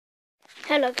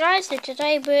Hello guys, so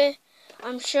today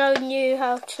I'm showing you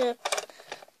how to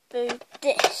do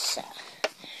this.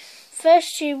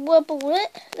 First you wobble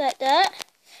it like that,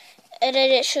 and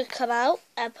then it should come out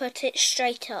and put it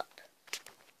straight up.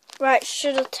 Right,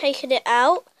 should have taken it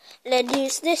out, and then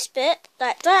use this bit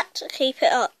like that to keep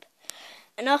it up.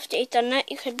 And after you've done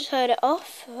that, you can turn it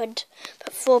off and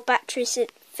put 4 batteries in,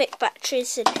 thick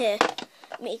batteries in here,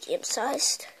 medium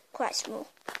sized, quite small.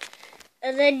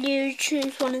 And then you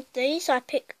choose one of these. I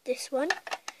picked this one.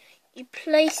 You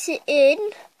place it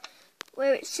in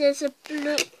where it says a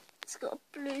blue, it's got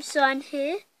a blue sign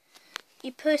here.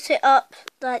 You put it up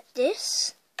like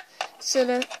this, so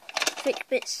the thick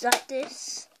bit's like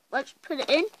this. Once you put it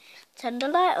in, turn the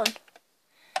light on.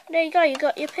 And there you go, you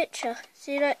got your picture.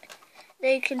 See that?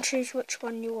 There you can choose which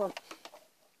one you want.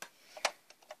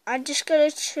 I'm just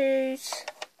going to choose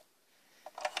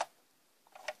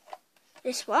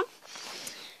this one.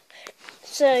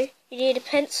 So you need a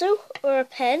pencil or a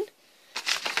pen,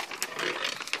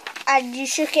 and you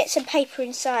should get some paper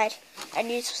inside, and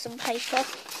use some paper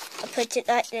and put it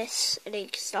like this, and then you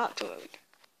can start drawing.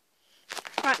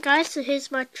 Right guys, so here's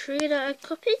my tree that I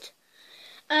copied.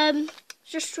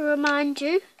 Just to remind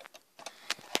you,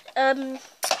 that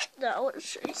I want to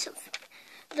show you something.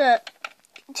 That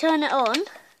turn it on,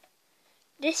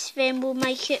 this thing will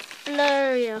make it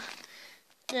blurrier.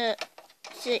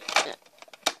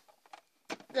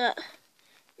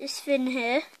 This thing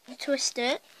here, you twist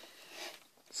it,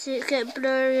 so it gets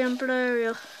blurrier and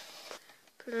blurrier.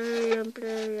 Blurrier and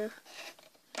blurrier.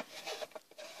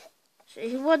 So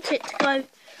if you want it to go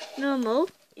normal,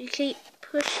 you keep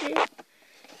pushing,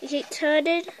 you keep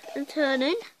turning and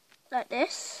turning, like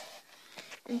this,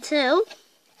 until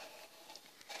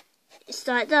it's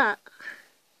like that.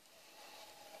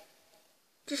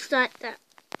 Just like that.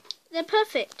 They're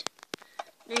perfect.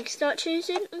 Then you can start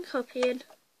choosing and copying.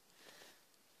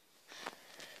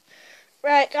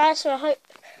 Right guys, so I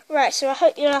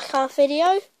hope you like our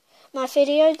video, my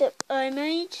video that I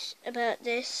made about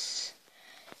this.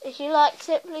 If you liked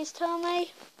it, please tell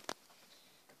me,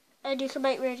 and you can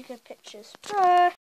make really good pictures. Bye.